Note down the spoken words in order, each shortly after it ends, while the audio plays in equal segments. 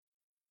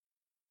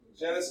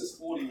Genesis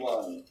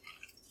 41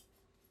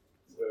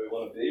 is where we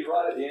want to be,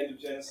 right at the end of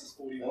Genesis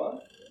 41.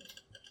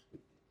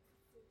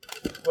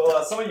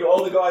 Well, some of you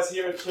older guys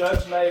here at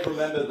church may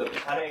remember the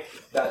panic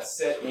that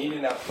set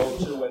in our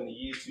culture when the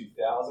year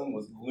 2000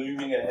 was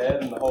looming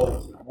ahead, and the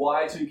whole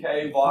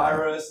Y2K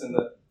virus, and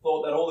the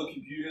thought that all the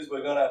computers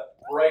were going to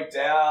break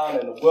down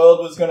and the world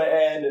was going to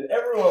end, and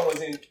everyone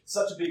was in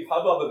such a big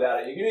hubbub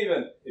about it. You can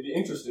even, if you're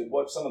interested,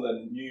 watch some of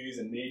the news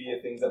and media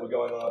things that were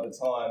going on at the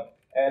time.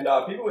 And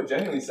people were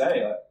genuinely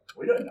saying, like,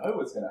 we don't know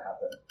what's going to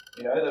happen.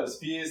 You know, there was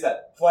fears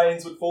that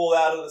planes would fall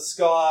out of the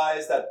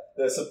skies, that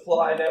the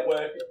supply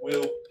network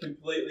will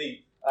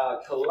completely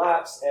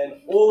collapse,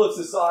 and all of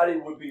society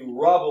would be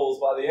rubbles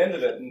by the end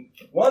of it. And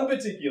one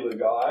particular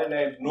guy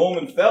named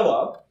Norman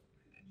Feller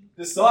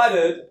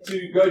decided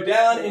to go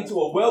down into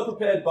a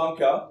well-prepared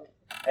bunker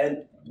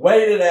and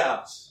wait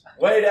out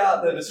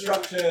the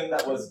destruction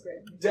that was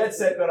dead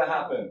set going to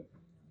happen.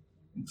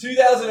 In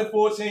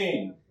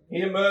 2014,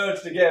 he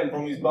emerged again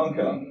from his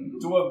bunker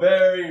to a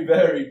very,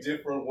 very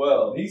different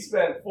world. He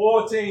spent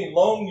 14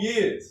 long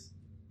years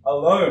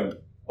alone,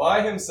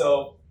 by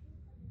himself,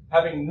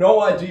 having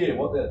no idea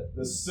what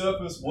the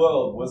surface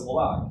world was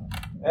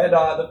like. And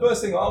the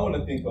first thing I want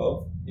to think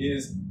of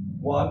is,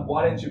 one,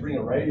 why didn't you bring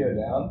a radio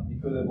down? You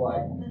could have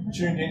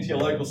tuned into your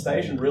local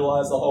station,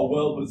 realized the whole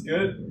world was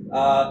good.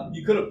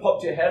 You could have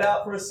popped your head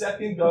out for a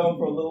second, going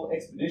for a little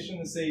expedition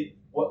to see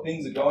what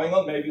things are going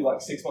on, maybe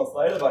 6 months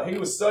later. But he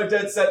was so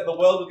dead set the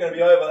world was going to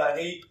be over that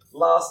he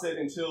lasted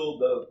until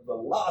the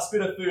last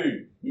bit of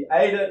food. He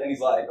ate it and he's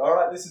like, all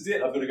right, this is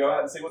it. I've got to go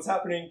out and see what's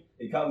happening.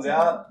 He comes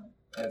out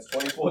and it's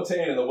 2014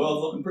 and the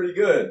world's looking pretty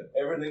good.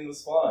 Everything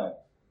was fine.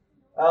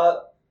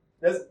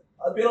 There's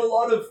been a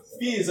lot of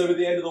fears over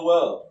the end of the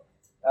world.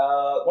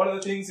 One of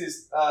the things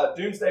is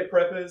doomsday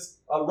preppers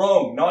are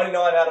wrong 99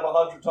 out of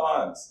 100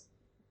 times.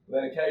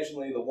 Then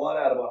occasionally the 1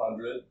 out of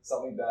 100,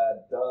 something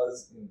bad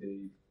does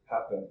indeed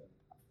happen.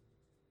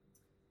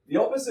 The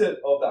opposite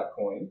of that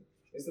coin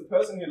is the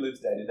person who lives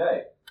day to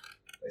day.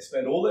 They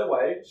spend all their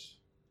wage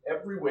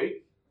every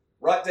week,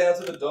 right down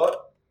to the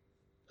dot,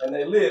 and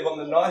they live on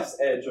the knife's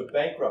edge of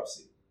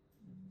bankruptcy.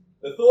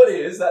 The thought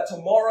is that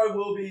tomorrow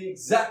will be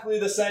exactly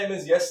the same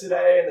as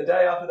yesterday, and the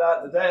day after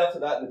that, the day after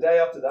that, and the day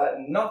after that,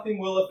 and nothing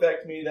will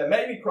affect me. There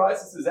may be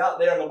crises out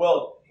there in the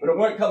world, but it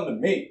won't come to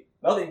me.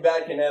 Nothing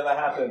bad can ever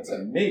happen to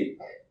me.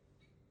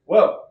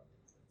 Well,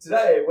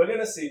 today we're going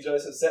to see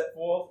Joseph set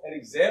forth an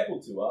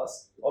example to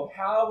us of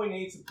how we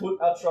need to put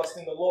our trust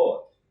in the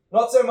Lord.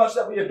 Not so much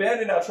that we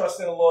abandon our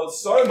trust in the Lord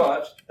so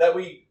much that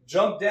we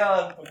jump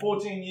down for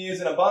 14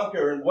 years in a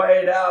bunker and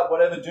wait out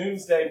whatever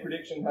doomsday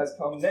prediction has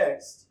come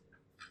next,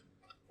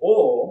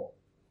 or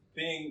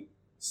being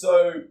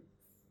so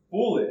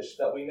foolish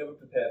that we never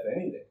prepare for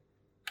anything.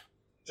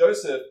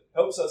 Joseph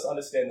helps us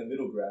understand the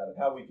middle ground of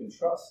how we can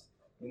trust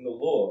in the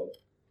Lord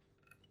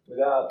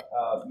without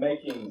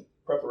making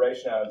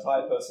preparation our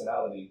entire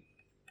personality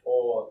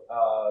or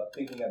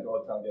thinking that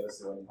God can't get us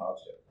through any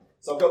hardship.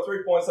 So I've got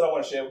 3 points that I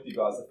want to share with you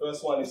guys. The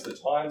first one is the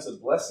times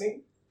of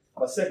blessing.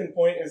 My second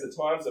point is the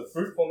times of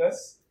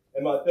fruitfulness.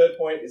 And my third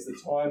point is the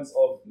times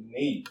of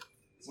need.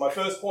 So my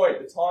first point,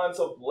 the times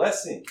of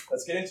blessing.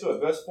 Let's get into it.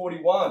 Verse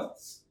 41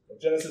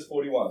 of Genesis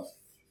 41.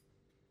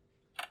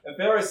 And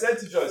Pharaoh said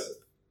to Joseph,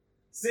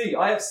 "See,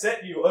 I have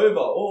set you over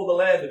all the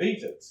land of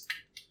Egypt."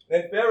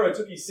 Then Pharaoh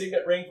took his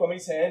signet ring from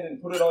his hand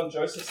and put it on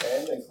Joseph's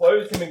hand and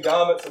clothed him in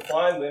garments of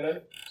fine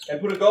linen and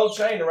put a gold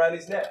chain around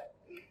his neck.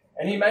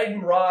 And he made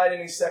him ride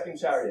in his second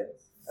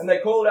chariot. And they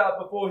called out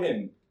before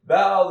him,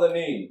 "Bow the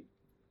knee."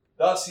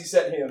 Thus he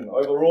set him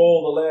over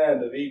all the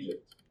land of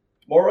Egypt.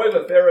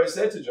 Moreover, Pharaoh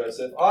said to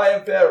Joseph, "I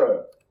am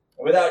Pharaoh,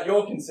 and without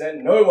your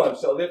consent no one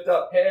shall lift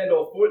up hand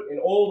or foot in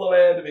all the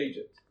land of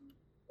Egypt."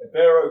 And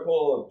Pharaoh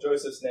called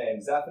Joseph's name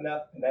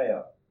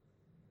Zaphanath-Paneah.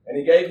 And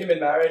he gave him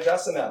in marriage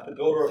Asenath, the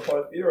daughter of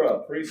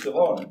Potiphera, priest of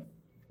On.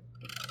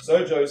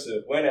 So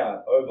Joseph went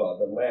out over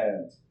the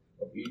land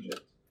of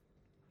Egypt.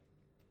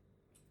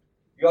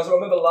 You guys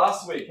remember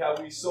last week how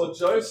we saw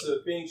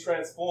Joseph being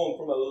transformed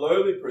from a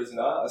lowly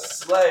prisoner, a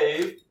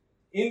slave,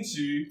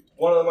 into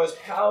one of the most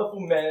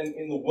powerful men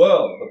in the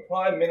world, the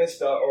prime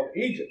minister of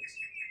Egypt.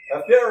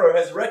 Now Pharaoh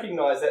has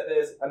recognized that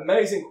there's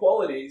amazing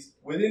qualities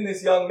within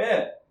this young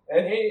man,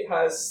 and he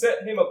has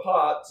set him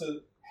apart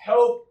to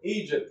help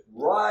Egypt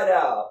ride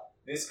out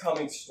this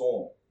coming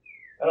storm.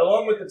 And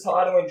along with the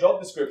title and job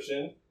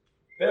description,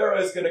 Pharaoh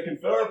is going to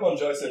confer upon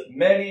Joseph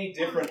many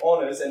different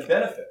honors and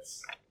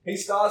benefits. He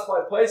starts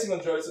by placing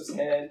on Joseph's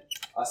hand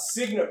a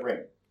signet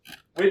ring,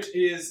 which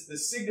is the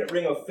signet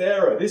ring of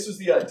Pharaoh. This was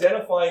the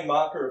identifying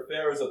marker of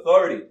Pharaoh's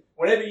authority.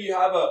 Whenever you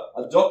have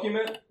a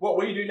document, what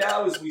we do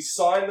now is we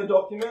sign the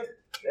document,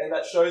 and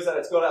that shows that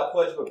it's got our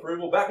pledge of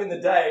approval. Back in the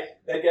day,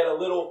 they get a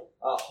little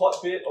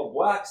hot bit of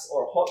wax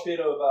or a hot bit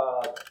of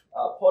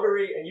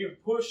pottery, and you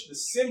push the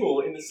symbol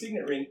in the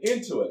signet ring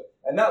into it.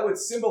 And that would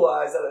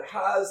symbolize that it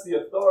has the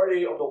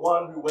authority of the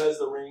one who wears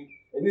the ring.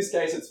 In this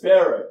case, it's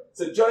Pharaoh.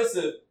 So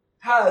Joseph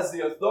has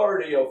the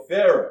authority of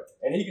Pharaoh,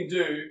 and he can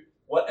do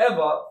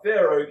whatever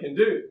Pharaoh can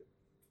do.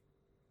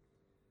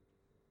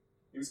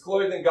 He was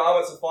clothed in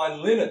garments of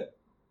fine linen.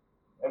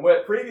 And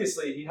where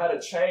previously he had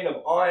a chain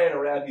of iron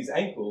around his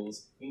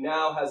ankles, he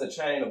now has a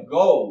chain of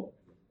gold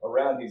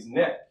around his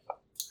neck.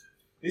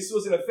 This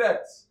was in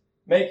effect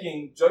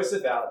making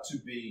Joseph out to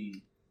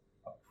be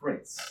a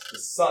prince, the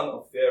son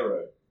of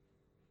Pharaoh.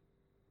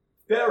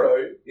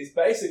 Pharaoh is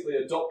basically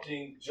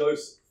adopting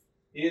Joseph.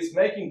 He is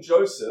making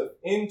Joseph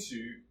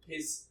into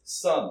his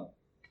son.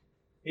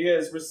 He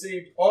has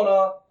received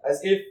honor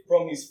as if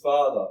from his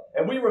father.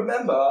 And we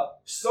remember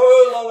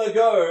so long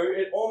ago,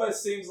 it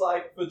almost seems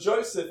like for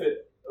Joseph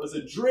it was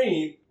a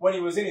dream when he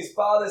was in his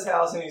father's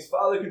house and his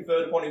father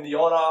conferred upon him the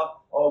honor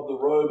of the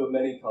robe of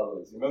many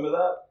colors. You remember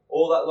that?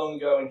 All that long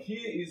ago. And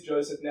here is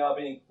Joseph now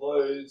being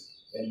clothed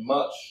in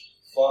much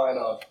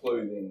finer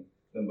clothing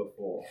than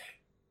before.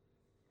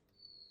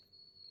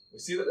 We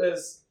see that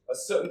there's a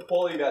certain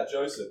quality about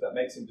Joseph that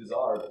makes him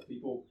desirable.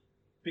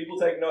 People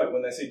take note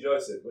when they see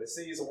Joseph. They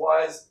see he's a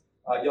wise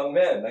young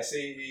man. They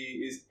see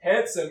he is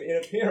handsome in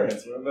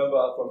appearance.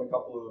 Remember from a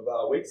couple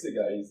of weeks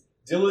ago, he's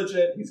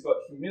diligent, he's got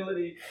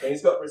humility, and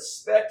he's got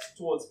respect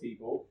towards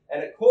people,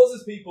 and it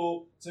causes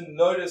people to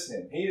notice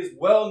him. He is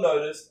well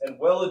noticed and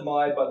well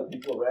admired by the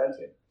people around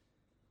him.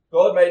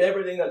 God made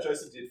everything that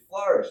Joseph did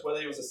flourish,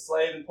 whether he was a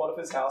slave in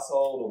Potiphar's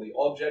household or the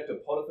object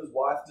of Potiphar's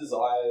wife's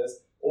desires,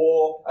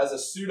 or as a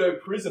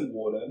pseudo-prison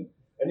warden.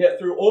 And yet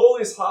through all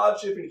this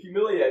hardship and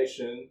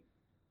humiliation,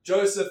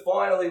 Joseph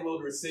finally will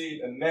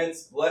receive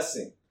immense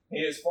blessing.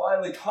 He has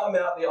finally come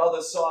out the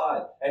other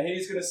side, and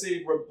he's going to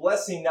see a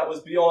blessing that was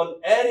beyond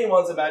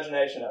anyone's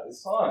imagination at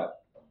this time.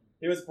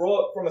 He was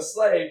brought from a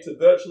slave to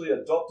virtually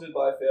adopted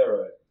by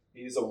Pharaoh.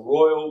 He is a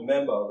royal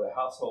member of the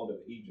household of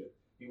Egypt.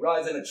 He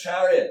rides in a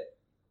chariot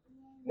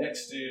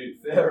next to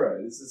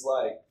Pharaoh. This is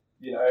like,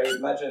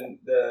 imagine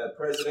the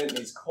president and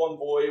his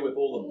convoy with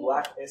all the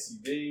black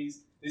SUVs.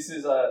 This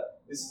is a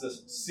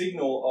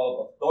signal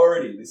of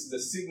authority. This is a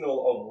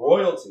signal of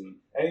royalty.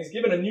 And he's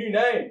given a new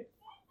name,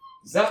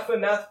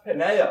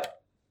 Zaphenath-Paneah,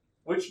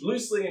 which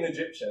loosely in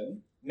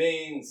Egyptian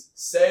means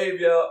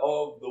Savior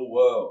of the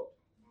world.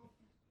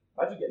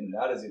 Imagine getting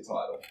that as your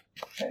title,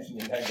 changing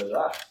your name to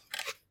that.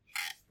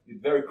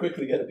 You'd very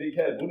quickly get a big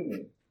head, wouldn't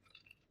you?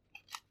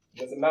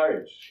 There's a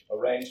marriage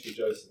arranged for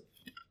Joseph.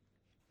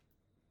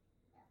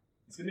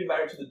 He's going to be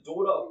married to the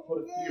daughter of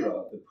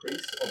Potipharah, the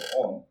priest of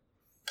On,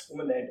 this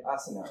woman named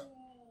Asenath.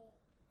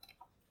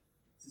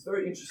 This is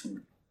very interesting.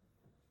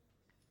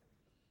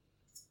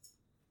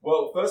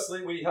 Well,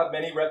 firstly, we have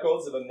many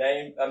records of a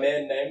man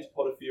named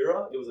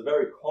Potipharah. It was a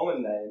very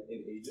common name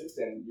in Egypt,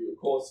 and you, of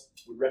course,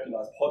 would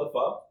recognize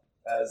Potiphar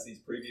as his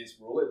previous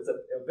ruler. It was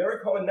a very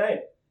common name,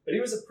 but he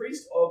was a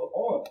priest of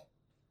On.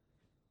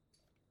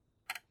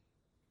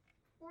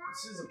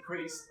 This is a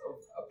priest of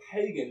a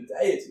pagan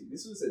deity.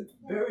 This was a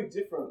very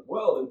different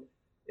world, and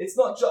it's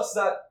not just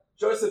that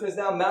Joseph has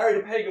now married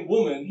a pagan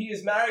woman, he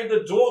has married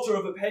the daughter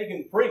of a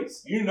pagan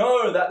priest. You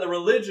know that the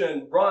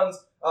religion runs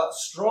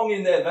strong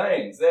in their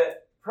veins. Their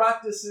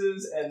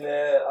practices and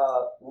their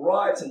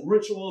rites and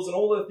rituals and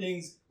all the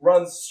things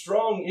run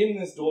strong in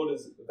this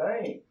daughter's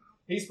vein.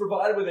 He's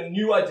provided with a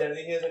new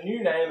identity. He has a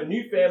new name, a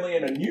new family,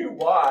 and a new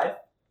wife.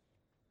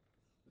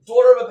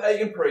 Daughter of a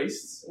pagan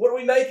priest. What do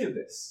we make of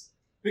this?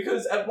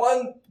 Because at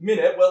one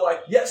minute, we're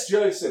like, yes,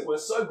 Joseph, we're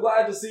so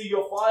glad to see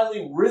you're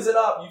finally risen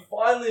up. You've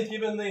finally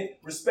given the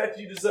respect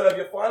you deserve.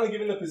 You're finally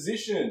given the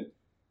position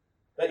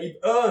that you've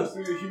earned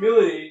through your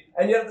humility.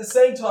 And yet at the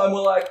same time,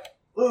 we're like,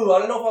 ooh, I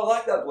don't know if I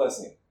like that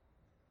blessing.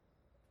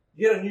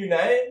 You get a new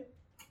name,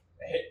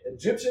 an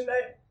Egyptian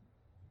name.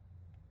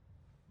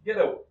 You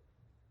get a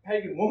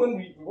pagan woman.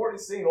 We've already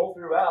seen all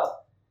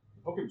throughout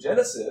the book of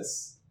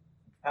Genesis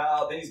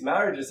how these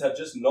marriages have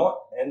just not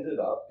ended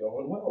up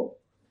going well.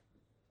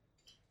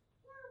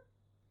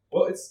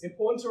 Well, it's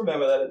important to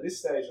remember that at this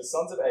stage, the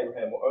sons of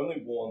Abraham were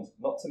only warned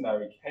not to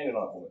marry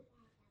Canaanite women.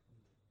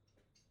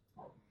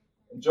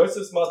 And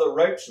Joseph's mother,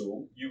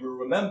 Rachel, you will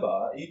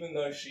remember, even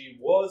though she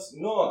was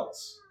not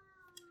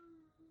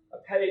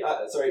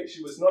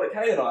she was not a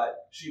Canaanite,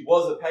 she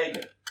was a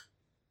pagan.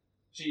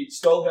 She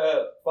stole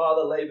her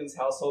father Laban's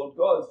household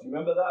gods. Do you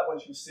remember that when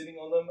she was sitting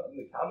on them on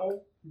the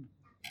camel?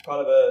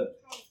 Kind of an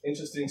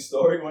interesting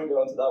story. We won't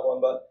go into that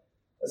one. But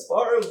as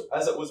far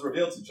as it was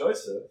revealed to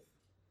Joseph,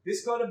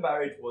 this kind of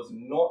marriage was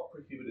not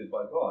prohibited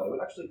by God. It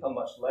would actually come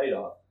much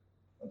later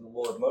under the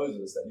law of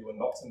Moses that you were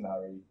not to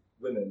marry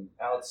women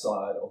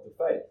outside of the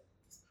faith.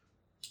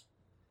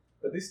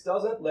 But this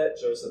doesn't let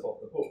Joseph off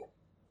the hook,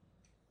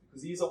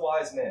 because he's a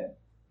wise man.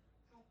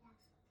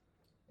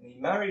 And he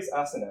marries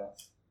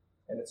Asenath,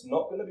 and it's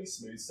not going to be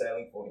smooth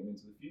sailing for him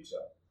into the future.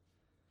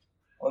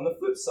 On the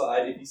flip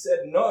side, if he said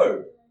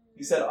no,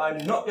 he said,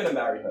 I'm not going to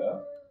marry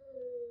her,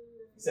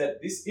 he said,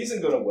 this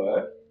isn't going to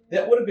work,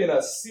 that would have been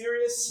a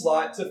serious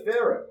slight to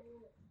Pharaoh.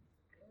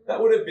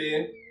 That would have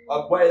been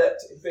a way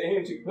for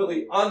him to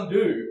completely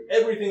undo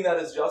everything that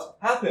has just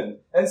happened.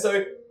 And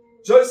so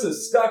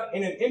Joseph's stuck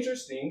in an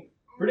interesting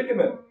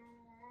predicament.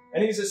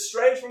 And he's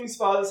estranged from his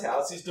father's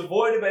house. He's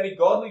devoid of any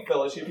godly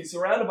fellowship. He's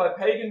surrounded by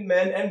pagan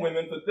men and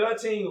women for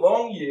 13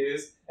 long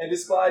years. And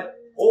despite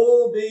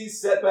all these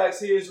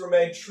setbacks, he has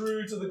remained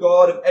true to the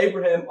God of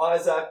Abraham,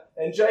 Isaac,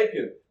 and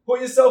Jacob.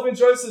 Put yourself in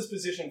Joseph's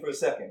position for a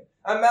second.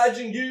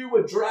 Imagine you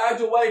were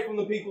dragged away from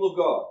the people of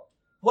God,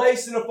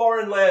 placed in a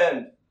foreign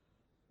land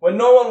where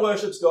no one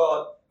worships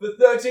God. For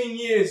 13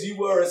 years, you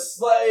were a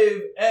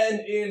slave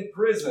and in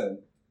prison.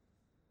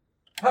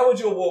 How would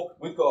your walk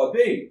with God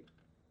be?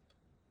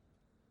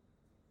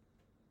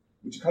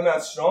 Would you come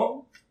out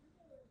strong?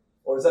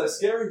 Or is that a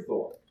scary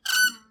thought?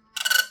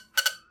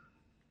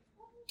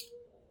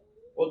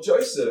 Well,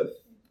 Joseph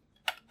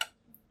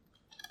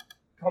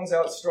comes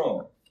out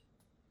strong,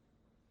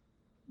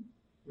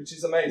 which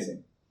is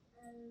amazing.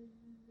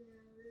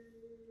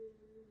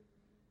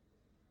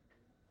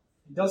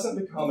 He doesn't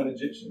become an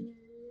Egyptian.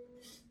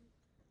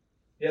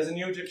 He has a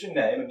new Egyptian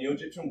name, a new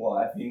Egyptian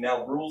wife. He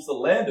now rules the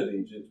land of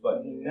Egypt,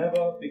 but he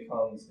never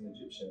becomes an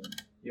Egyptian.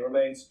 He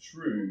remains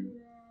true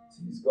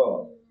to his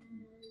God.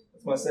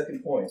 That's my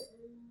second point.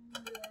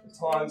 The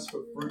times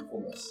for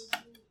fruitfulness.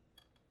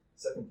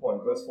 Second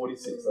point, verse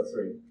 46, let's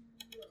read.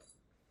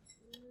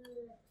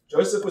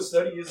 Joseph was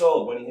 30 years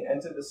old when he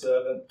entered the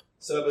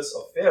service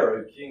of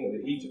Pharaoh, king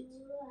of Egypt.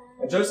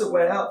 And Joseph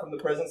went out from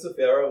the presence of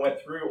Pharaoh and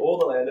went through all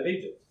the land of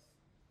Egypt.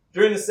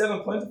 During the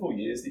 7 plentiful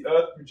years, the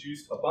earth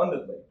produced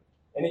abundantly.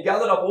 And he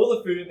gathered up all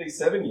the food of these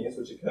 7 years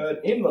which occurred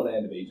in the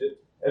land of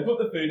Egypt and put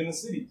the food in the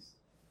cities.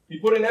 He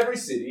put in every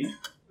city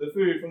the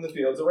food from the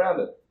fields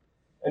around it.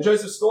 And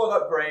Joseph stored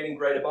up grain in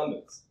great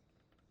abundance,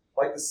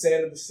 like the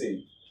sand of the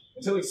sea,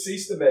 until he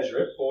ceased to measure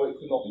it, for it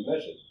could not be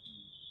measured.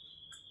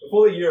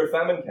 Before the year of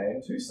famine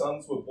came, 2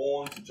 sons were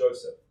born to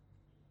Joseph.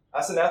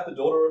 Asenath, the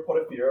daughter of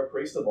Potiphera,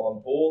 priest of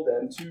On, bore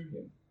them to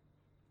him.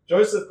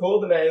 Joseph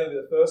called the name of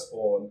the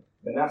firstborn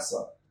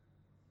Manasseh,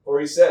 for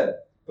he said,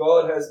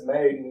 God has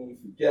made me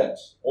forget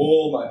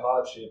all my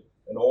hardship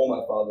and all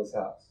my father's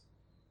house.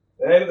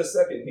 The name of the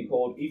second he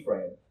called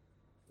Ephraim,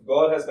 for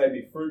God has made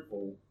me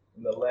fruitful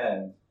in the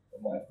land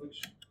of my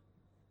affliction.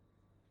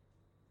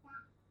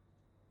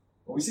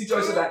 But we see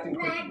Joseph acting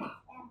quickly.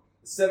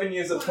 The 7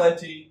 years of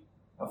plenty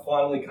have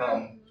finally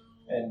come,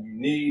 and you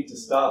need to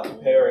start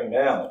preparing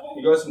now.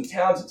 He goes from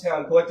town to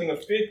town, collecting a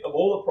fifth of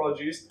all the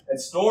produce and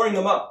storing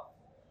them up.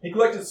 He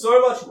collected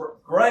so much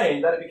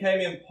grain that it became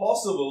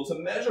impossible to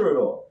measure it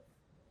all.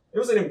 It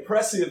was an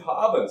impressive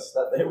harvest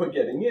that they were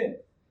getting in.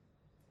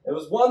 It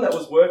was one that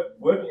was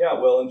working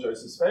out well in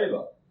Joseph's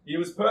favor. He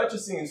was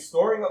purchasing and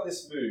storing up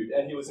this food,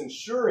 and he was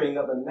ensuring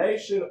that the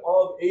nation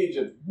of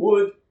Egypt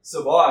would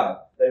survive.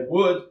 They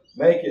would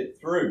make it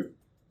through.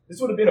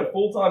 This would have been a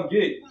full-time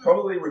gig,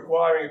 probably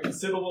requiring a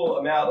considerable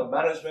amount of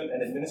management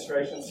and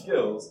administration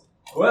skills.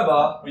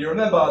 However, we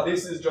remember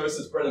this is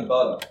Joseph's bread and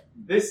butter.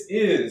 This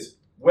is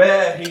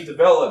where he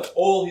developed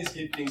all his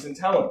giftings and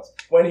talents.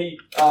 When he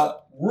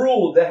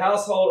ruled the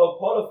household of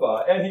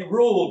Potiphar and he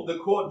ruled the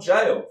court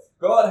jail,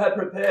 God had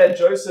prepared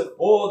Joseph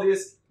for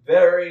this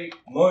very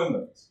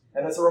moment.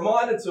 And it's a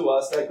reminder to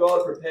us that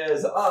God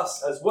prepares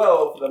us as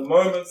well for the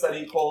moments that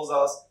he calls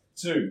us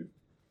to.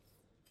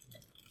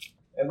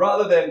 And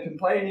rather than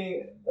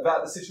complaining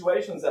about the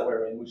situations that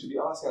we're in, we should be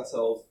asking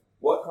ourselves,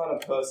 what kind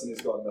of person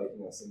is God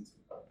making us into?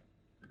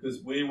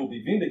 Because we will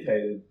be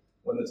vindicated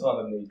when the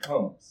time of need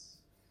comes.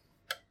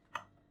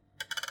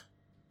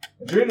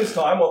 And during this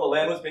time, while the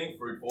land was being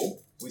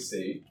fruitful, we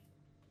see,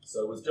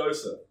 so was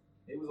Joseph.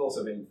 He was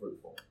also being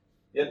fruitful.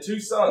 He had 2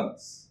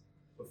 sons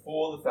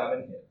before the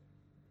famine hit.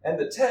 And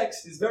the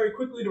text is very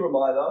quickly to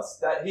remind us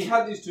that he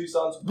had these 2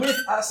 sons with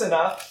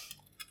Asenath,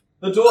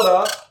 the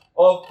daughter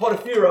of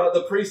Potiphera,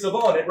 the priest of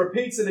On. It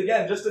repeats it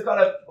again just to kind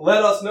of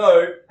let us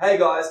know, hey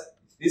guys,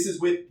 this is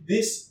with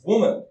this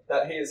woman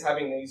that he is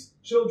having these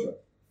children.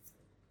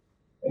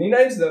 And he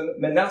names them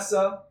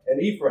Manasseh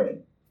and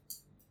Ephraim.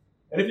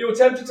 And if you were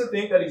tempted to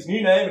think that his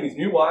new name and his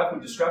new wife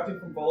would distract him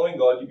from following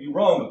God, you'd be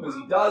wrong, because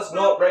he does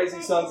not raise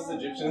his sons as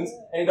Egyptians,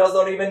 and he does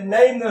not even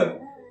name them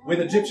with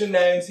Egyptian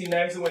names. He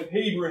names them with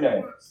Hebrew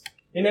names.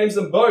 He names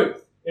them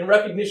both in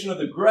recognition of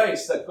the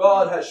grace that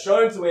God has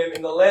shown to him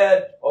in the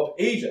land of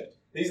Egypt.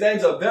 These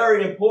names are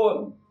very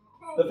important.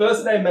 The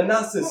first name,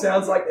 Manasseh,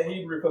 sounds like the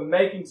Hebrew for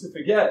making to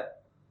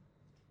forget.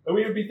 And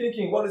we would be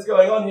thinking, what is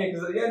going on here?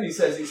 Because at the end he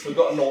says he's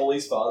forgotten all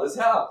his father's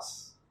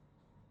house.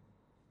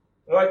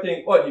 And I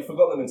think, what, you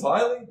forgot them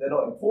entirely? They're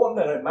not important,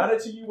 they don't matter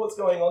to you? What's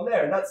going on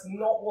there? And that's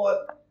not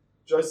what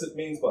Joseph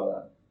means by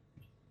that.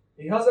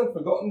 He hasn't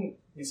forgotten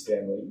his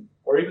family,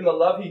 or even the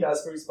love he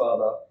has for his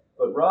father,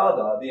 but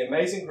rather the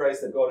amazing grace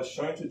that God has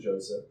shown to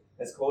Joseph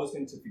has caused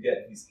him to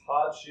forget his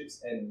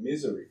hardships and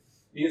misery.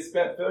 He has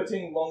spent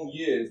 13 long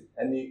years,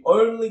 and the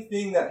only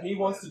thing that he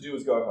wants to do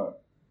is go home.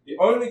 The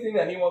only thing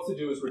that he wants to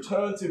do is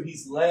return to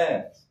his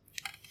land.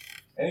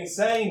 And he's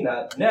saying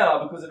that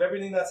now, because of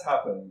everything that's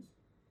happened,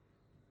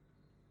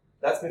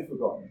 that's been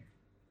forgotten.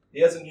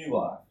 He has a new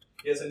life.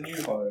 He has a new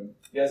home.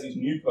 He has his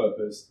new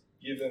purpose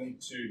given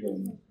to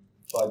him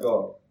by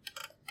God.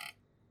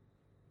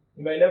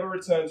 He may never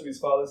return to his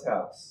father's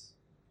house,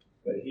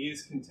 but he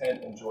is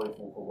content and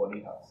joyful for what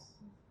he has.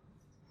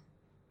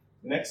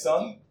 The next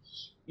son,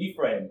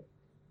 Ephraim.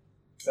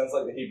 Sounds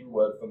like the Hebrew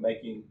word for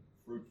making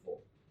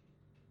fruitful.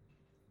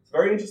 It's a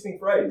very interesting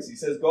phrase. He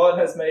says, God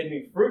has made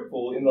me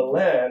fruitful in the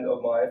land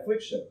of my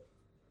affliction.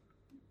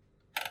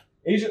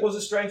 Egypt was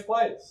a strange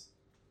place,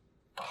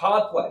 a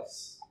hard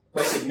place, a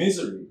place of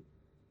misery.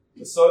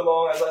 For so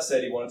long, as I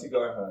said, he wanted to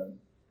go home.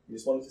 He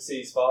just wanted to see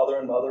his father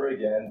and mother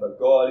again, but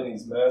God, in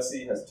his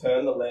mercy, has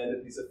turned the land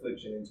of his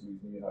affliction into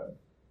his new home.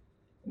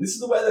 And this is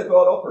the way that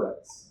God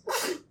operates.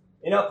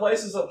 In our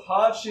places of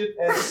hardship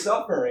and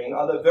suffering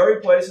are the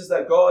very places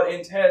that God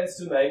intends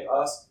to make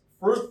us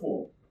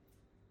fruitful.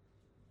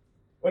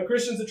 When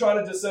Christians are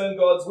trying to discern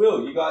God's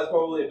will, you guys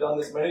probably have done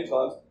this many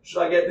times.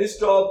 Should I get this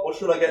job or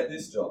should I get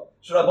this job?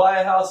 Should I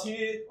buy a house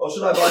here or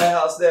should I buy a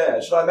house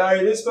there? Should I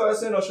marry this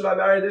person or should I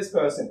marry this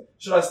person?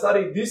 Should I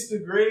study this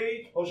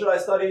degree or should I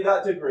study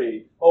that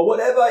degree? Or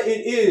whatever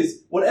it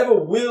is, whatever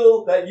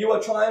will that you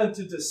are trying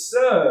to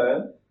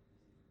discern,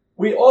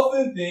 we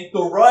often think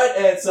the right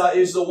answer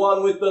is the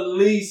one with the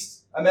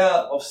least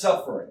amount of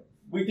suffering.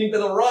 We think that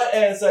the right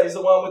answer is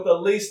the one with the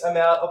least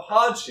amount of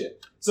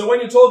hardship. So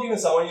when you're talking to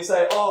someone, you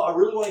say, oh, I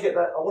really want to get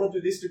that, I want to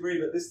do this degree,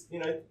 but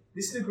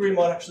this degree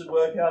might actually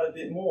work out a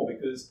bit more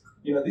because,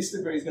 this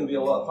degree is going to be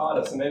a lot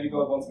harder, so maybe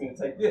God wants me to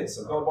take this,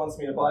 or God wants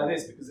me to buy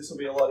this because this will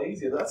be a lot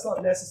easier. That's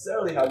not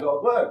necessarily how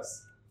God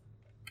works.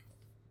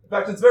 In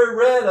fact, it's very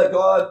rare that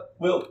God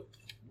will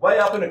weigh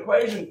up an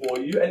equation for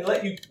you and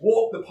let you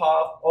walk the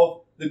path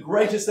of the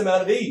greatest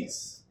amount of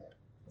ease.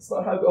 That's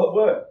not how God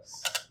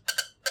works.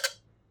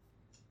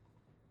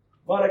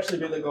 It might actually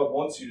be that God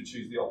wants you to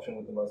choose the option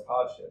with the most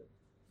hardship.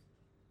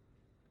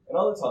 And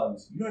other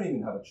times, you don't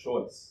even have a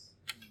choice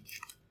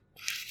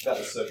about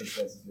the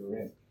circumstances you're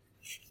in.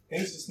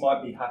 Things just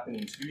might be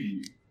happening to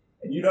you,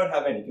 and you don't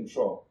have any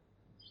control.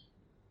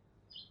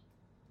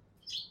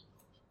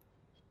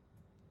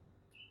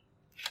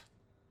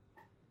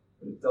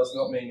 But it does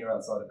not mean you're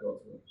outside of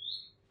God's will.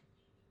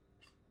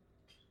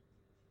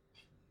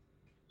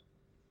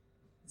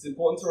 It's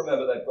important to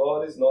remember that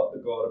God is not the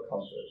God of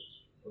comfort,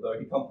 although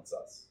he comforts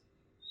us.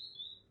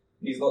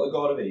 He's not the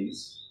God of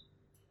ease,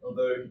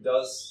 although he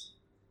does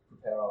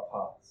prepare our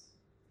paths.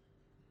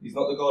 He's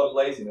not the God of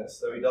laziness,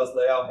 though he does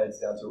lay our heads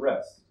down to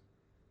rest.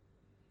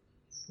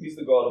 He's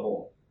the God of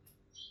all.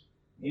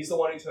 He's the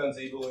one who turns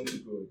evil into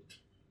good,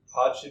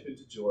 hardship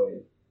into joy,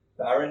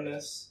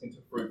 barrenness into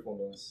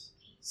fruitfulness,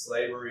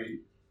 slavery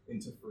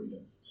into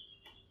freedom.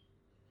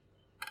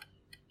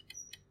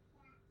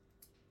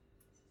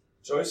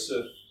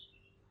 Joseph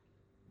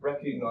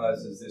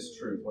recognizes this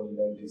truth when he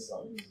named his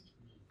sons.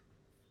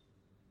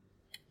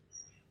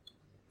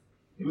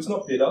 He was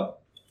not bitter,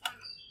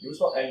 he was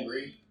not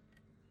angry,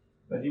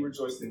 but he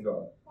rejoiced in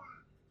God.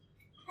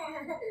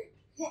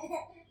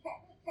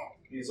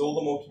 He is all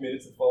the more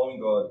committed to following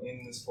God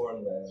in this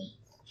foreign land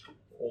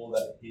for all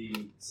that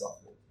he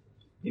suffered.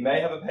 He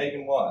may have a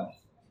pagan wife,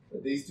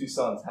 but these two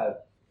sons have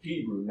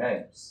Hebrew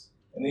names.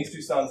 And these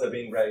two sons are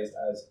being raised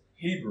as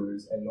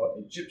Hebrews and not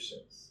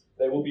Egyptians.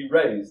 They will be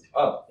raised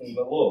up in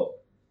the Lord.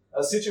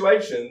 Our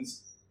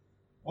situations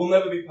will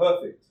never be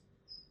perfect.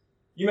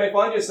 You may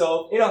find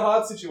yourself in a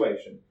hard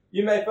situation.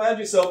 You may find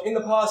yourself in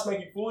the past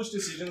making foolish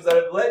decisions that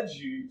have led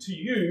you to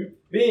you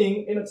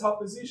being in a tough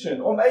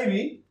position. Or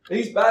maybe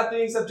these bad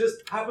things have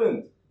just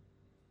happened.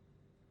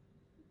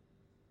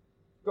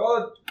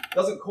 God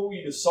doesn't call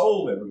you to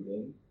solve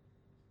everything.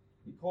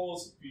 He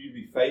calls for you to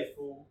be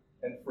faithful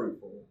and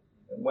fruitful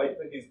and wait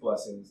for his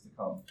blessings to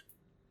come.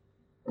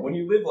 And when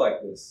you live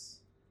like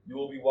this, you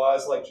will be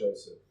wise like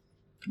Joseph,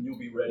 and you'll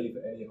be ready for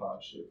any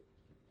hardship,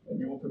 and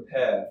you will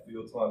prepare for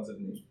your times of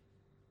need.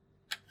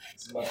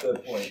 This is my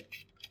third point,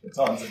 the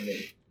times of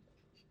need.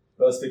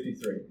 Verse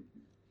 53.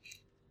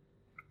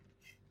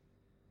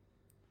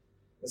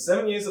 The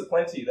 7 years of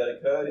plenty that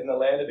occurred in the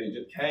land of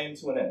Egypt came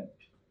to an end,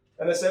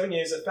 and the 7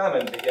 years of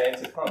famine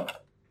began to come,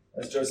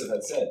 as Joseph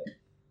had said.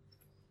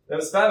 There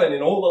was famine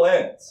in all the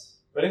lands,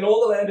 but in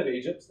all the land of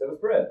Egypt there was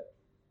bread.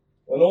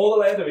 When all the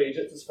land of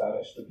Egypt was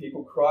famished, the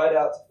people cried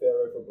out to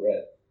Pharaoh for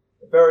bread.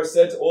 And Pharaoh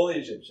said to all the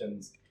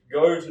Egyptians,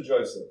 "Go to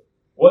Joseph.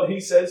 What he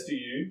says to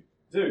you,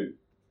 do."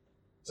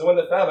 So when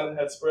the famine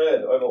had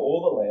spread over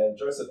all the land,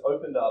 Joseph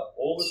opened up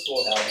all the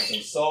storehouses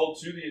and sold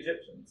to the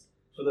Egyptians,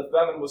 for the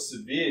famine was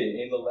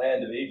severe in the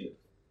land of Egypt.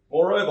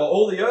 Moreover,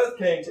 all the earth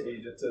came to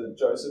Egypt to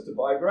Joseph to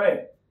buy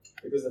grain,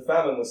 because the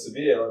famine was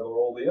severe over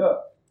all the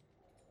earth.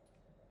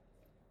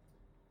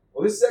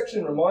 Well, this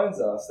section reminds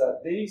us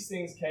that these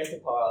things came to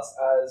pass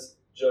as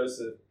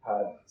Joseph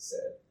had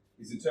said.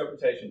 His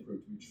interpretation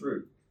proved to be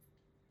true.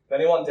 If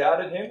anyone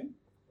doubted him,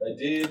 they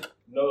did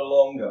no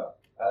longer,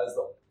 as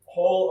the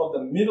whole of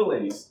the Middle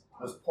East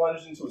was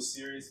plunged into a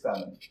serious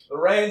famine. The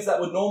rains that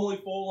would normally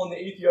fall on the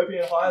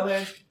Ethiopian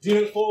highlands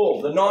didn't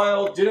fall. The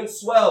Nile didn't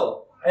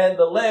swell, and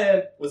the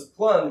land was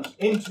plunged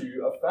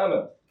into a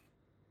famine.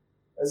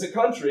 As a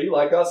country,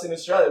 like us in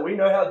Australia, we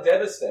know how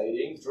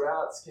devastating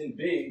droughts can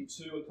be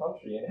to a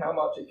country and how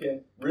much it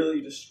can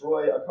really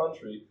destroy a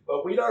country.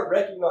 But we don't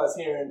recognize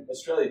here in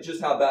Australia just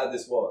how bad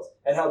this was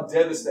and how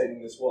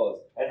devastating this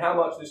was and how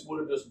much this would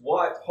have just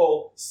wiped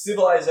whole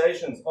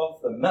civilizations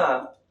off the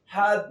map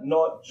had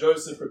not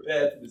Joseph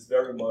prepared for this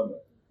very moment.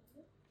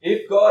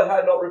 If God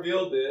had not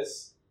revealed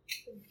this,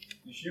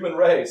 the human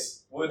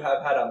race would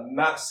have had a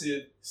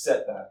massive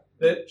setback.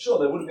 Sure,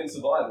 there would have been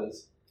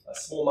survivors. A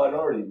small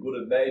minority would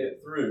have made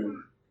it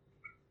through.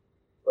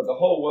 But the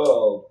whole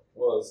world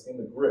was in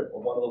the grip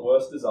of one of the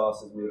worst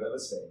disasters we have ever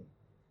seen.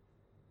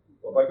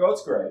 But by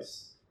God's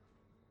grace,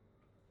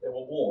 they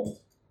were warned.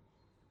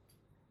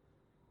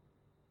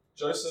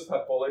 Joseph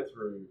had followed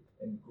through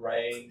and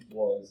grain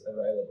was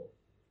available.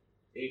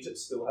 Egypt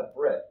still had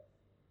bread.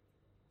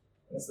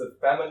 And as the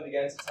famine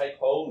began to take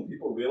hold and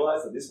people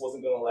realized that this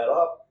wasn't going to let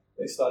up,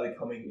 they started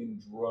coming in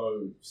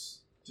droves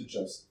to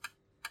Joseph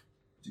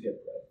to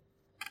get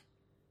bread.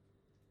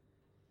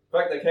 In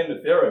fact, they came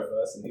to Pharaoh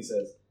first and he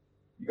says,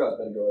 you guys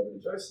better go over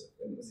to Joseph.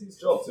 And it's his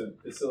job to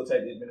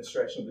facilitate the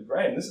administration of the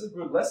grain. This is a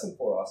good lesson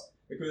for us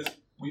because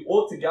we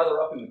ought to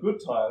gather up in the good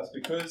times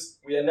because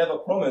we are never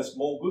promised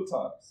more good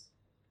times.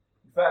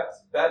 In fact,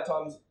 bad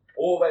times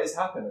always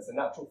happen. It's a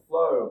natural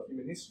flow of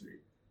human history.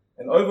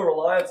 And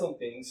over-reliance on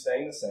things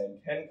staying the same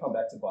can come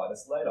back to bite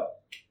us later.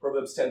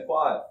 Proverbs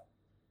 10:5.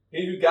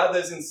 He who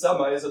gathers in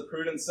summer is a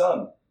prudent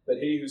son, but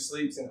he who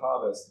sleeps in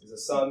harvest is a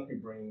son who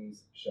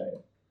brings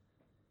shame.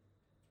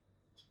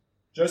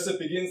 Joseph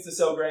begins to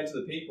sell grain to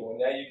the people. And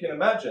now you can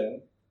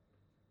imagine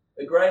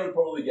the grain would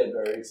probably get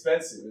very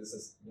expensive. This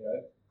is,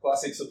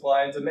 classic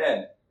supply and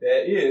demand.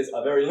 There is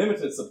a very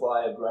limited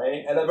supply of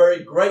grain and a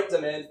very great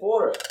demand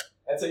for it.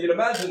 And so you'd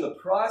imagine the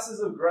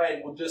prices of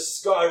grain would just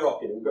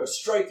skyrocket. It would go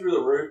straight through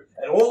the roof,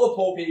 and all the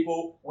poor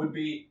people would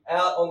be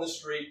out on the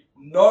street,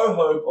 no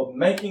hope of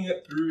making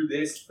it through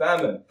this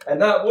famine.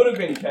 And that would have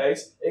been the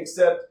case,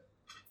 except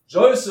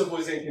Joseph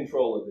was in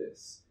control of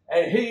this.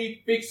 And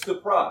he fixed the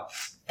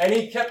price. And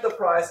he kept the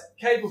price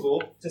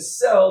capable to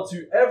sell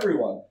to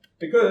everyone.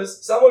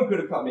 Because someone could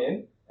have come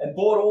in and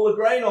bought all the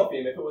grain off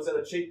him if it was at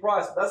a cheap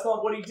price. But that's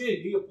not what he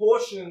did. He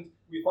apportioned,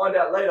 we find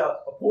out later,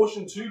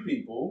 apportioned to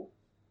people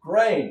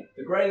grain,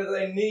 the grain that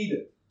they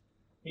needed.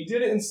 He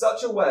did it in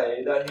such a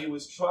way that he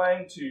was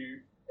trying to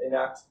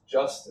enact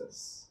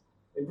justice.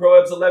 In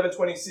Proverbs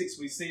 11:26,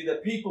 we see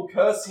that people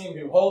curse him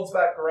who holds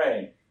back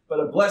grain, but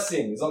a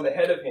blessing is on the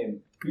head of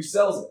him who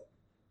sells it.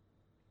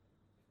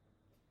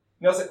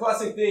 It's a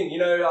classic thing.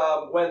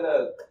 When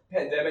the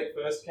pandemic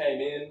first came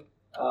in,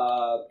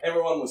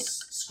 everyone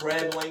was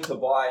scrambling to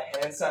buy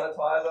hand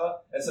sanitizer.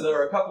 And so there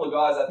were a couple of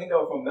guys, I think they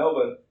were from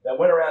Melbourne, that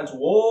went around to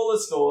all the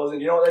stores, and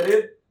you know what they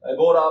did? They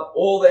bought up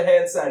all their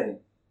hand sanitizer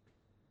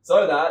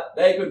so that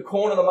they could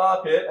corner the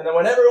market, and then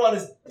when everyone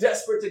is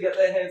desperate to get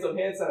their hands on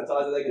hand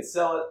sanitizer, they could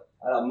sell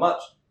it at a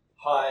much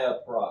higher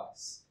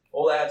price.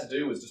 All they had to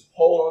do was just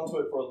hold on to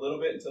it for a little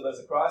bit until there's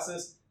a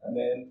crisis, and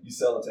then you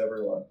sell it to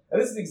everyone.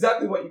 And this is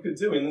exactly what you could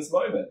do in this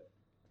moment.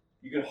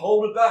 You could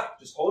hold it back.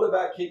 Just hold it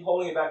back, keep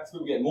holding it back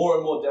until people get more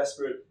and more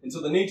desperate.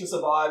 Until the need to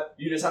survive,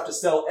 you just have to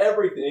sell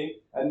everything,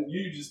 and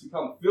you just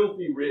become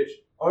filthy rich,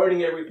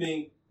 owning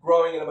everything,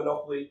 growing in a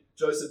monopoly.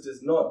 Joseph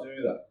does not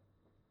do that.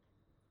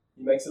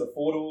 He makes it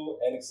affordable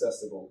and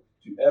accessible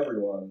to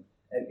everyone,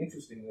 and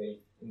interestingly,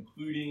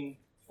 including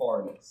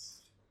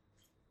foreigners.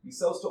 He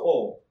sells to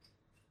all.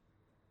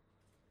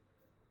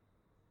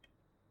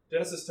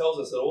 Genesis tells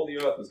us that all the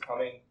earth was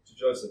coming to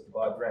Joseph to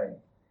buy grain,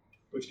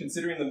 which,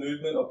 considering the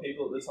movement of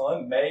people at the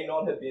time, may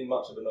not have been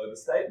much of an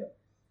overstatement.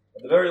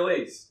 At the very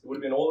least, it would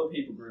have been all the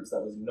people groups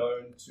that was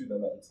known to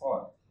them at the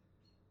time.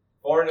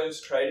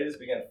 Foreigners, traders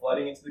began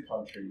flooding into the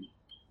country,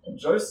 and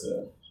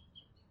Joseph,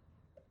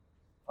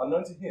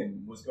 unknown to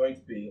him, was going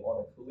to be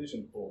on a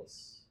collision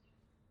course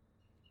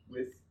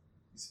with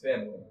his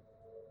family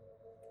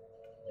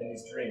and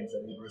his dreams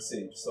that he'd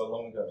received so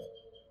long ago.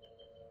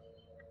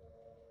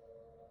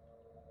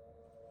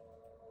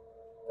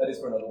 That is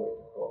for another week,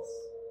 of course.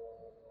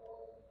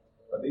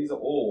 But these are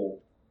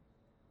all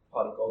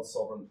part of God's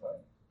sovereign plan.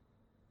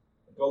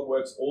 God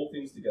works all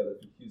things together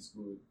for his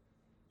good,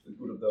 the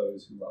good of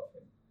those who love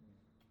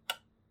him.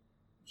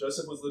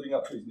 Joseph was living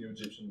up to his new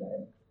Egyptian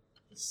name,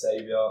 the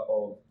Savior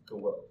of the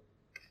world.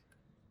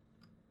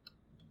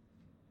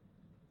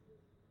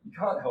 You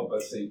can't help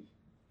but see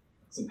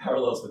some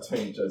parallels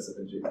between Joseph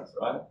and Jesus,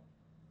 right?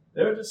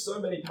 There are just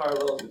so many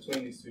parallels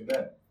between these two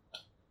men.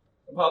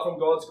 Apart from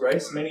God's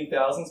grace, many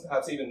thousands,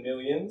 perhaps even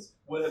millions,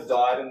 would have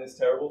died in this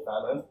terrible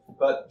famine,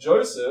 but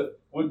Joseph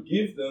would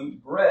give them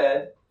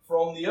bread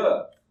from the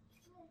earth.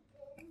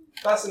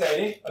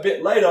 Fascinating. A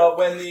bit later,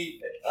 when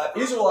the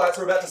Israelites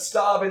were about to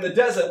starve in the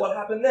desert, what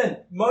happened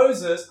then?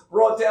 Moses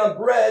brought down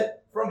bread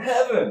from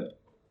heaven.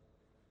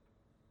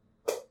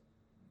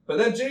 But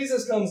then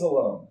Jesus comes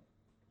along.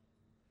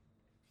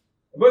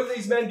 And both of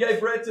these men gave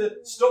bread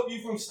to stop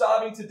you from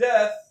starving to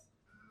death.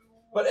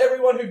 But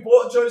everyone who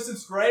bought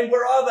Joseph's grain,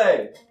 where are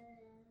they?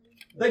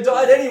 They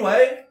died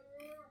anyway.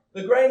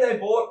 The grain they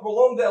bought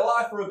prolonged their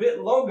life for a bit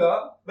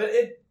longer, but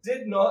it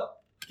did not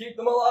keep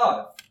them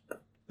alive.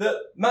 The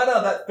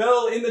manna that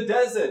fell in the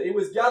desert, it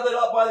was gathered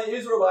up by the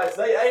Israelites.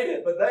 They ate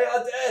it, but they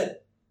are dead.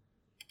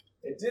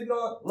 It did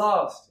not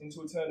last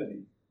into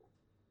eternity.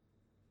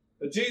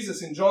 But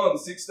Jesus in John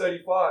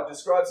 6:35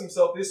 describes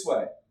himself this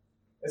way.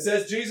 It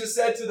says, Jesus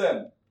said to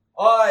them,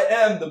 I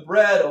am the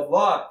bread of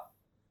life.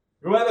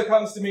 Whoever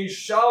comes to me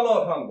shall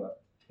not hunger,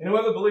 and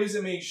whoever believes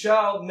in me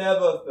shall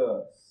never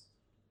thirst.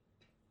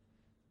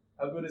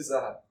 How good is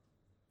that?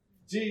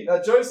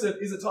 Joseph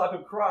is a type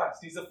of Christ.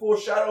 He's a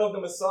foreshadow of the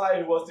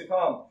Messiah who was to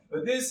come.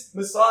 But this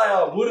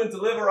Messiah wouldn't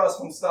deliver us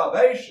from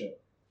starvation.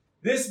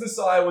 This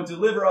Messiah would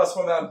deliver us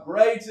from our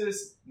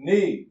greatest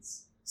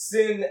needs,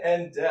 sin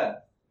and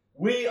death.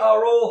 We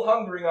are all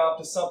hungering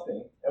after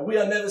something, and we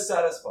are never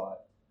satisfied.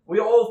 We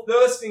are all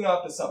thirsting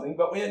after something,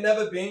 but we are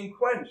never being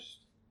quenched.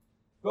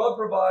 God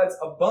provides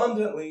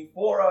abundantly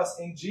for us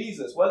in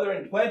Jesus, whether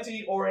in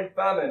plenty or in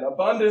famine,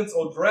 abundance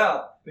or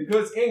drought,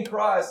 because in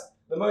Christ,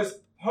 the most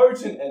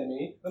potent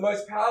enemy, the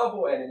most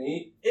powerful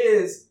enemy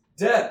is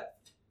death.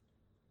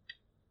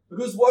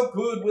 Because what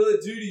good will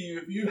it do to you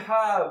if you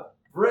have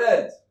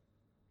bread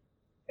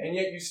and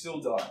yet you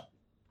still die?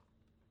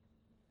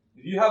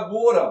 If you have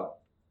water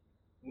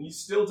and you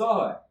still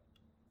die.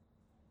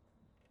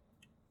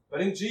 But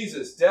in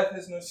Jesus, death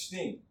has no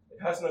sting.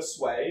 It has no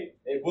sway.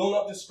 It will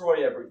not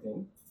destroy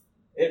everything.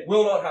 It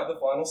will not have the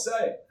final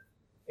say.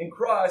 In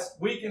Christ,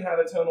 we can have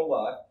eternal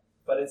life,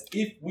 but it's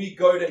if we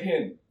go to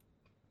Him.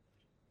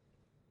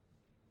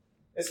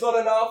 It's not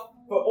enough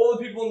for all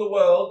the people in the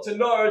world to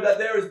know that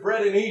there is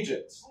bread in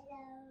Egypt.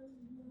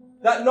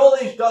 That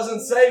knowledge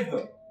doesn't save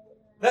them.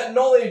 That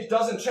knowledge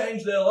doesn't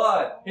change their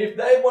life. If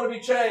they want to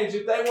be changed,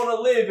 if they want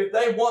to live, if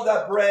they want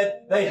that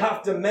bread, they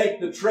have to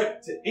make the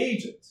trek to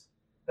Egypt.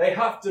 They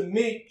have to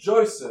meet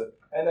Joseph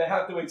and they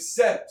have to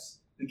accept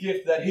the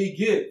gift that he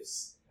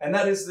gives. And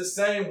that is the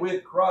same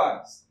with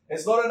Christ.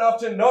 It's not enough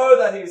to know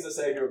that He is the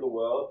Savior of the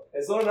world.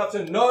 It's not enough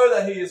to know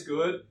that He is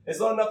good. It's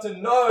not enough to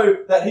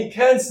know that He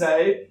can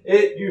save.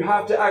 You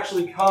have to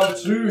actually come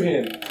to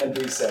Him and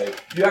be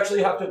saved. You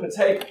actually have to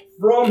partake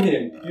from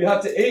Him. You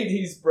have to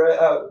eat His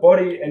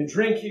body and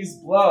drink His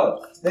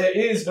blood. There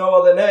is no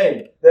other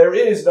name. There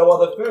is no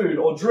other food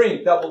or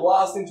drink that will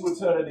last into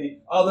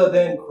eternity other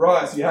than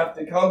Christ. You have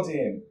to come to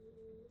Him.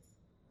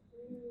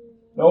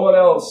 No one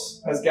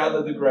else has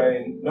gathered the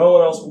grain, no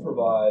one else will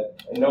provide,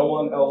 and no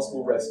one else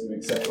will rescue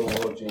except the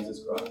Lord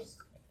Jesus Christ.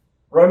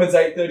 Romans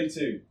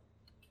 8:32.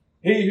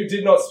 He who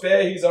did not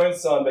spare His own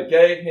Son, but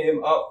gave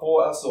Him up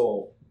for us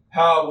all,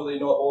 how will He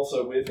not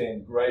also with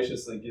Him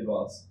graciously give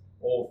us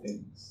all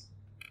things?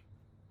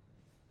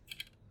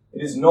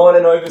 It is not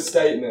an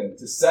overstatement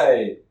to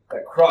say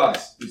that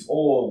Christ is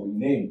all we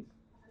need.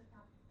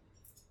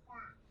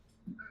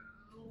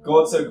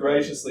 God so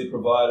graciously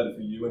provided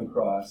for you in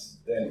Christ,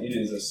 then it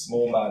is a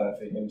small matter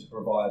for Him to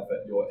provide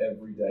for your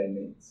everyday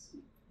needs.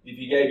 If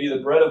He gave you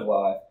the bread of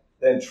life,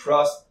 then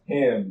trust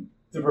Him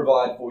to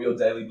provide for your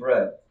daily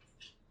bread.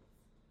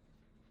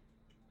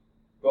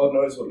 God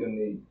knows what you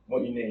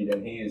need,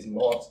 and He is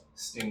not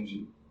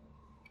stingy.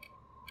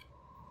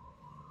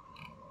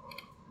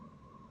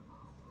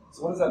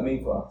 So what does that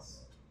mean for us?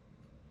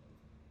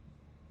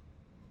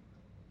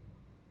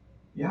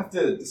 You have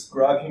to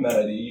describe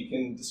humanity. You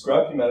can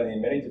describe humanity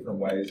in many different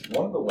ways.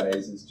 One of the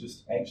ways is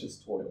just anxious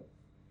toil.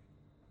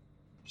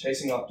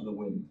 Chasing after the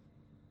wind.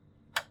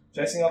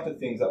 Chasing after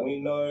things that we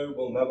know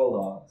will never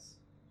last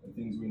and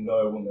things we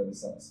know will never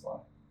satisfy.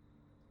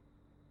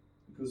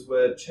 Because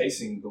we're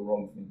chasing the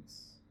wrong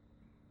things.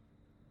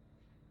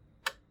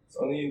 It's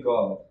only in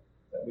God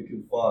that we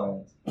can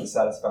find the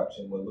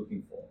satisfaction we're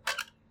looking for.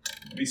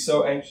 We can be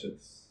so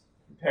anxious,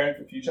 preparing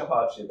for future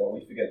hardship that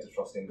we forget to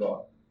trust in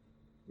God.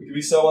 We can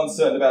be so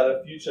uncertain about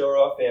our future or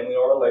our family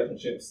or our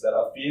relationships that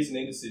our fears and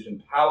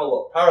indecision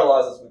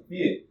paralyze us with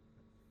fear.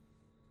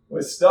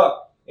 We're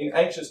stuck in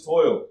anxious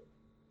toil.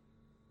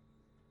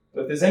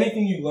 But if there's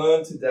anything you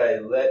learn today,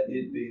 let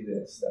it be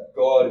this, that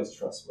God is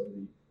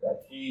trustworthy,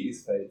 that He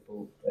is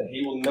faithful, that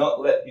He will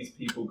not let His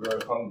people grow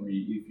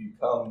hungry if you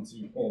come to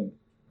Him.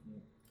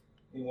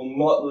 He will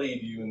not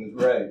leave you in the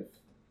grave.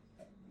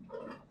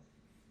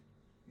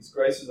 His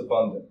grace is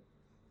abundant.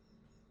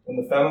 When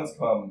the famines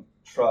come,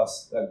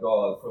 trust that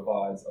God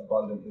provides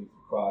abundantly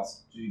for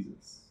Christ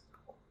Jesus.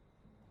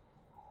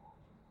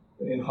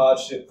 And in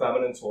hardship,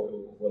 famine, and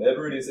toil,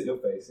 whatever it is that you're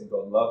facing,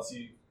 God loves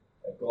you,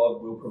 and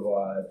God will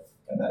provide,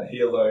 and that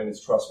He alone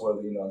is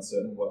trustworthy in an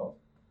uncertain world.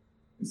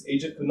 Because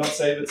Egypt could not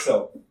save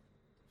itself.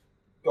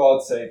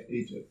 God saved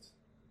Egypt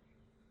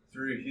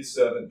through His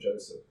servant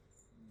Joseph.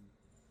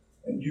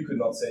 And you could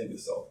not save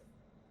yourself.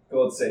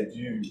 God saved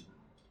you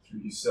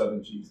through His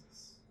servant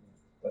Jesus.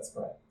 Let's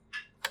pray.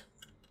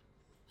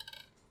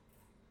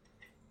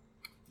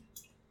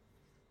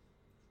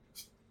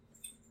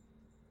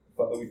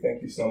 Father, we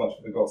thank You so much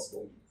for the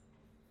gospel.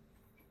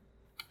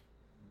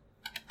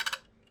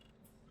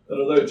 That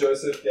although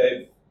Joseph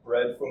gave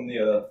bread from the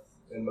earth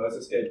and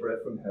Moses gave bread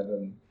from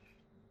heaven,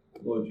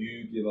 Lord,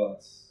 You give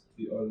us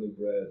the only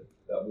bread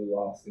that will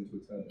last into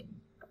eternity,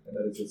 and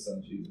that is Your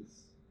Son,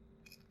 Jesus.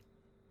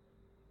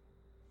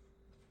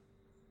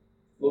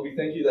 Lord, we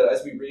thank You that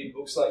as we read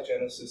books like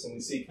Genesis and we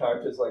see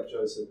characters like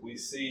Joseph, we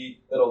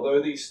see that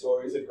although these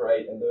stories are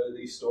great and though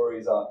these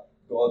stories are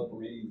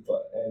God-breathed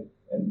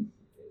and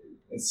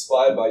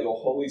inspired by Your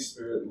Holy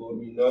Spirit, Lord,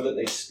 we know that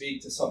they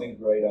speak to something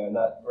greater, and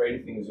that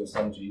greater thing is Your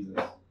Son, Jesus.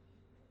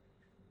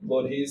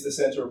 Lord, he is the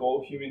center of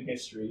all human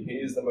history. He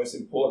is the most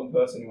important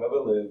person who ever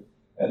lived.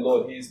 And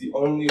Lord, he is the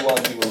only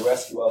one who will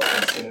rescue us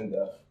from sin and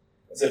death.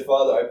 And so,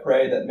 Father, I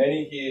pray that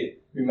many here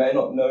who may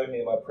not know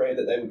him, I pray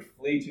that they would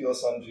flee to your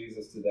Son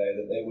Jesus today,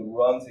 that they would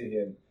run to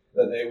him,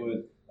 that they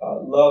would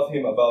love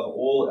him above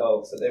all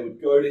else, that they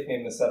would go to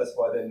him to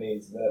satisfy their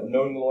needs, that they would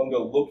no longer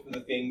look for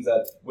the things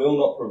that will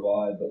not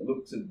provide, but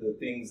look to the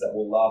things that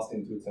will last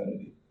into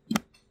eternity.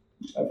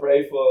 I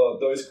pray for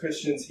those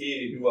Christians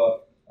here who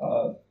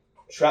are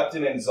trapped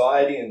in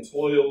anxiety and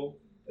toil,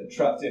 they're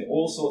trapped in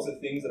all sorts of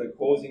things that are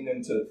causing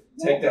them to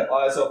take their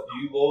eyes off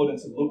you, Lord, and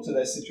to look to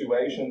their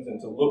situations and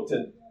to look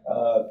to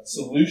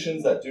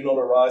solutions that do not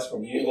arise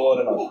from you, Lord.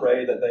 And I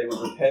pray that they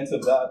would repent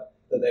of that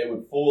they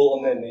would fall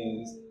on their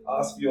knees,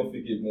 ask for your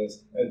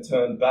forgiveness, and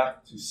turn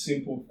back to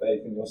simple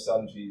faith in your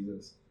Son,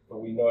 Jesus, for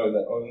we know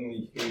that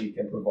only he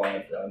can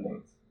provide for our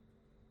needs.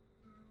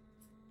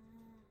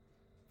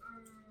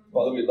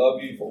 Father, we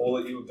love you for all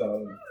that you have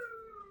done.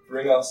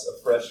 Bring us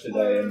afresh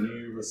today a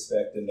new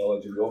respect and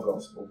knowledge of your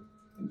gospel.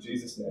 In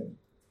Jesus' name,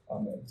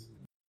 amen.